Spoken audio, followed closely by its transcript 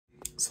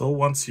So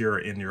once you're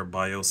in your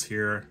BIOS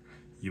here,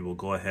 you will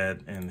go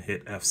ahead and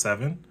hit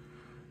F7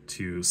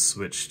 to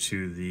switch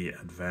to the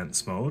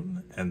advanced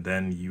mode, and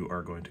then you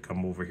are going to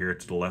come over here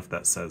to the left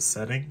that says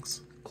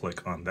settings.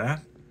 Click on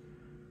that.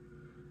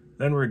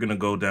 Then we're going to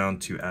go down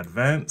to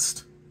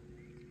advanced,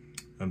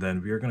 and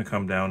then we are going to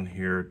come down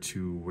here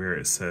to where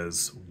it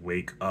says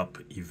wake up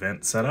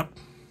event setup.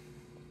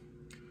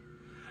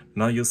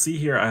 Now you'll see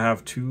here I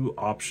have two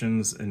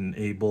options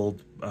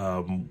enabled.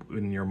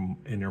 In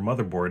your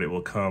motherboard, it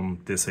will come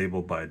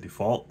disabled by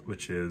default,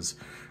 which is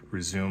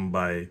resume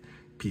by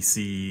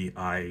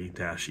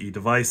PCI-E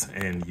device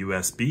and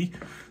USB.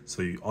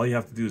 So all you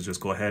have to do is just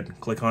go ahead and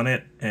click on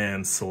it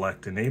and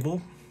select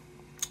enable.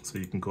 So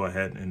you can go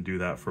ahead and do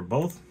that for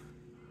both.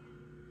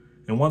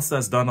 And once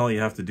that's done, all you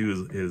have to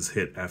do is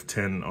hit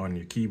F10 on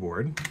your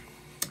keyboard,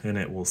 and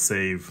it will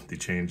save the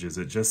changes.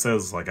 It just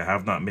says like I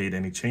have not made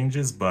any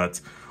changes,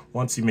 but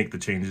once you make the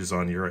changes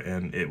on your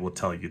end, it will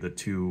tell you the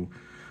two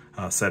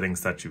settings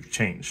that you've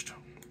changed.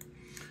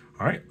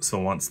 All right, so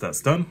once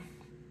that's done,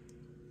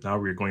 now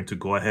we're going to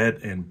go ahead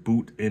and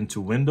boot into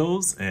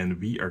Windows,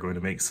 and we are going to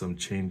make some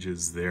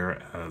changes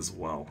there as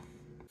well.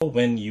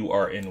 When you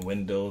are in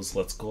Windows,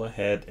 let's go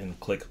ahead and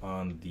click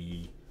on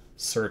the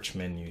search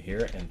menu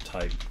here and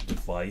type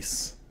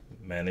Device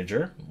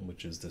Manager,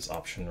 which is this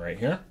option right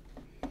here.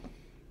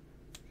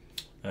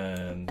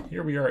 And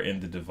here we are in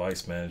the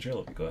Device Manager.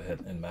 Let me go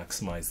ahead and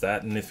maximize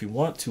that. And if you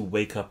want to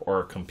wake up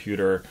our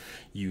computer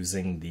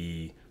using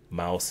the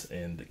mouse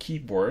and the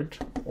keyboard,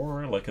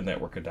 or like a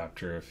network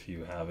adapter if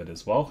you have it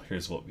as well,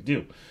 here's what we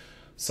do.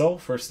 So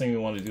first thing we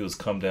want to do is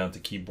come down to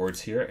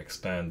keyboards here,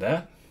 expand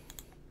that,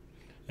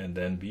 and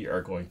then we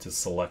are going to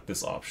select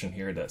this option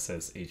here that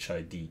says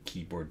HID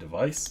keyboard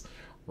device.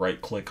 Right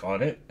click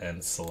on it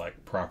and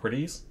select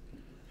properties.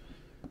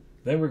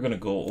 Then we're going to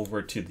go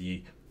over to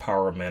the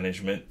power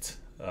management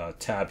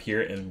tab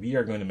here, and we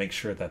are going to make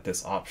sure that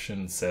this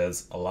option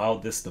says allow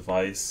this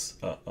device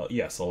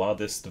allow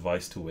this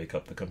device to wake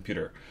up the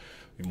computer.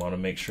 We want to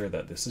make sure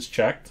that this is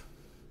checked,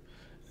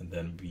 and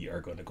then we are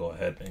going to go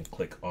ahead and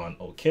click on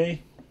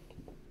OK.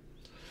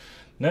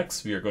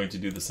 Next, we are going to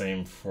do the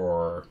same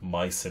for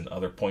mice and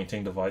other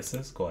pointing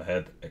devices. Go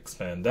ahead,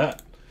 expand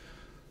that,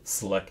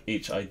 select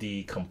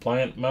HID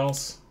compliant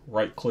mouse,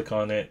 right click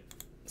on it,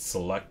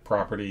 select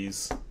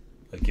properties.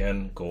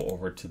 Again, go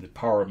over to the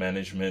power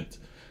management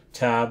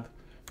tab,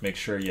 make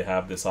sure you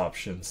have this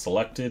option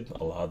selected,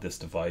 allow this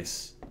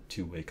device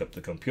to wake up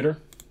the computer,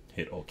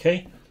 hit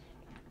OK.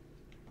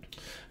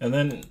 And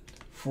then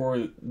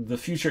for the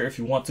future, if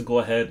you want to go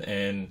ahead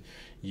and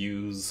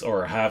use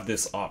or have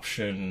this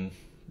option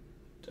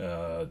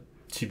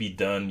to be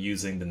done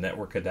using the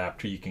network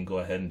adapter, you can go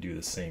ahead and do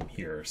the same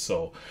here.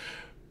 So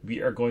we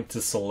are going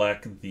to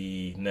select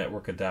the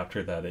network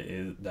adapter that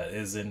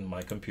is in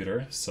my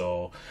computer.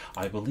 So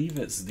I believe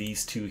it's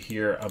these two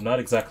here. I'm not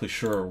exactly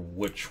sure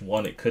which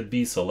one it could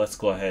be, so let's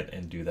go ahead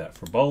and do that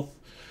for both.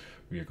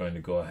 We are going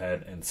to go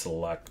ahead and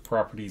select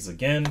properties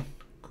again,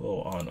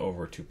 go on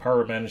over to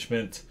power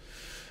management,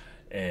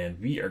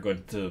 and we are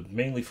going to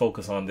mainly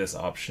focus on this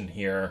option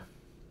here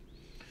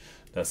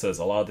that says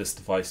allow this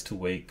device to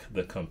wake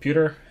the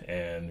computer,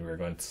 and we're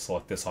going to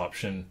select this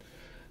option.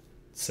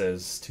 It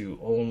says to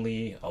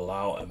only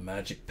allow a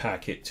magic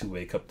packet to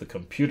wake up the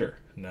computer.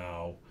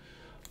 Now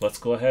let's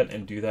go ahead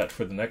and do that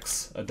for the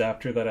next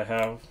adapter that I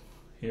have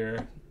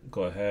here.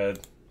 Go ahead,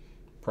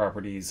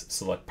 properties,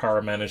 select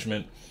power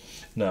management.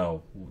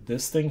 Now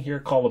this thing here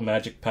called a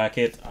magic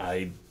packet,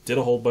 I did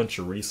a whole bunch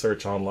of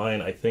research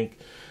online. I think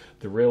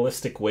the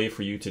realistic way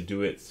for you to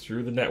do it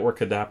through the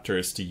network adapter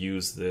is to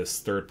use this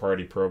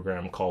third-party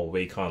program called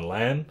Wake on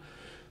LAN.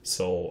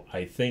 So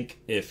I think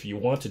if you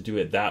want to do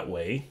it that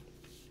way,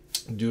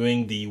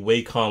 doing the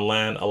Wake on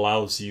LAN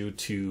allows you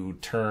to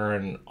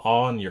turn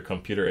on your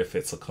computer if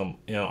it's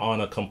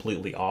on a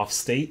completely off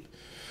state.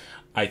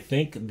 I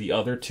think the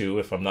other two,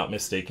 if I'm not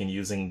mistaken,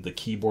 using the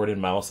keyboard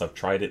and mouse, I've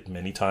tried it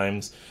many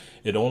times,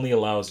 it only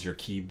allows your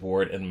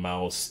keyboard and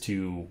mouse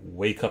to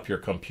wake up your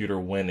computer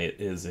when it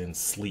is in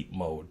sleep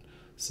mode.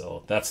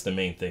 So that's the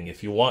main thing.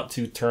 If you want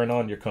to turn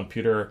on your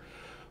computer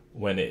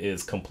when it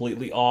is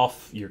completely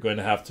off, you're going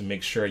to have to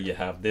make sure you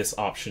have this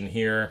option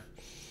here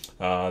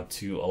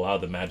to allow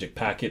the magic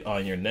packet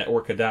on your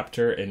network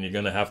adapter, and you're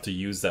going to have to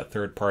use that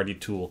third-party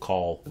tool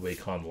called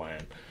Wake on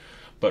LAN.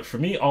 But for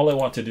me, all I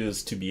want to do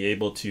is to be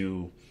able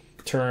to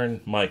turn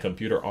my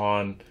computer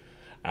on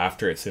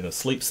after it's in a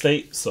sleep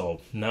state.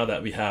 So now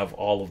that we have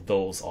all of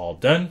those all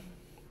done,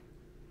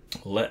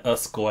 let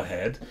us go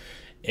ahead,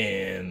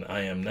 and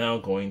I am now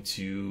going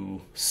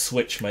to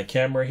switch my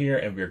camera here,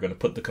 and we're going to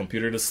put the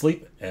computer to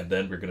sleep, and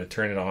then we're going to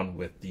turn it on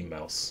with the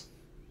mouse.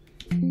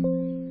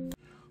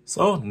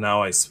 So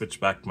now I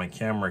switch back my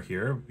camera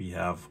here. We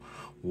have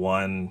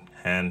one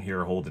hand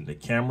here holding the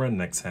camera.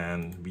 Next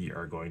hand we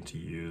are going to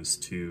use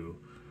to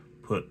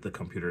put the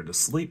computer to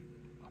sleep.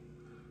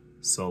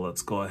 So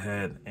let's go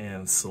ahead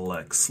and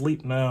select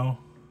sleep now.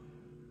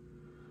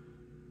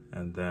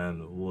 And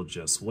then we'll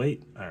just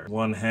wait. All right,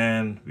 one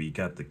hand, we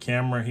got the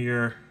camera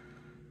here.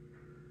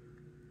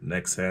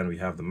 Next hand, we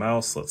have the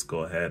mouse. Let's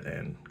go ahead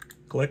and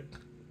click.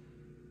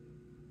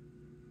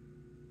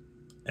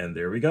 And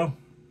there we go.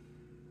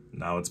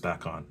 Now it's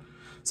back on.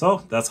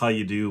 So that's how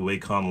you do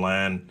Wacom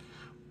LAN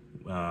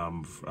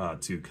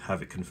to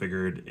have it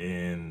configured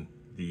in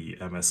the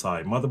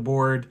MSI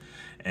motherboard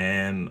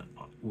and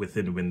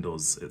within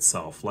Windows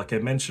itself. Like I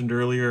mentioned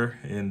earlier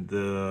in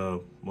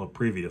the, well,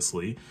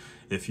 previously,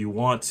 if you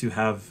want to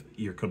have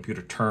your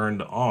computer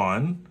turned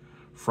on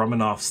from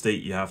an off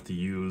state, you have to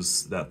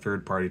use that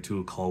third-party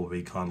tool called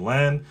Wacom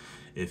LAN.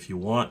 If you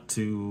want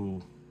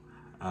to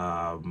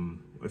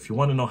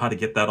know how to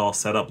get that all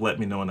set up, let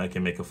me know and I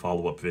can make a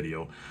follow-up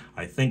video.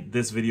 I think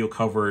this video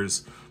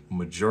covers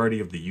majority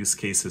of the use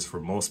cases for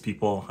most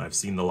people. I've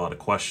seen a lot of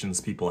questions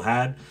people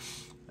had,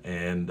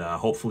 and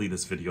hopefully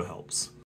this video helps.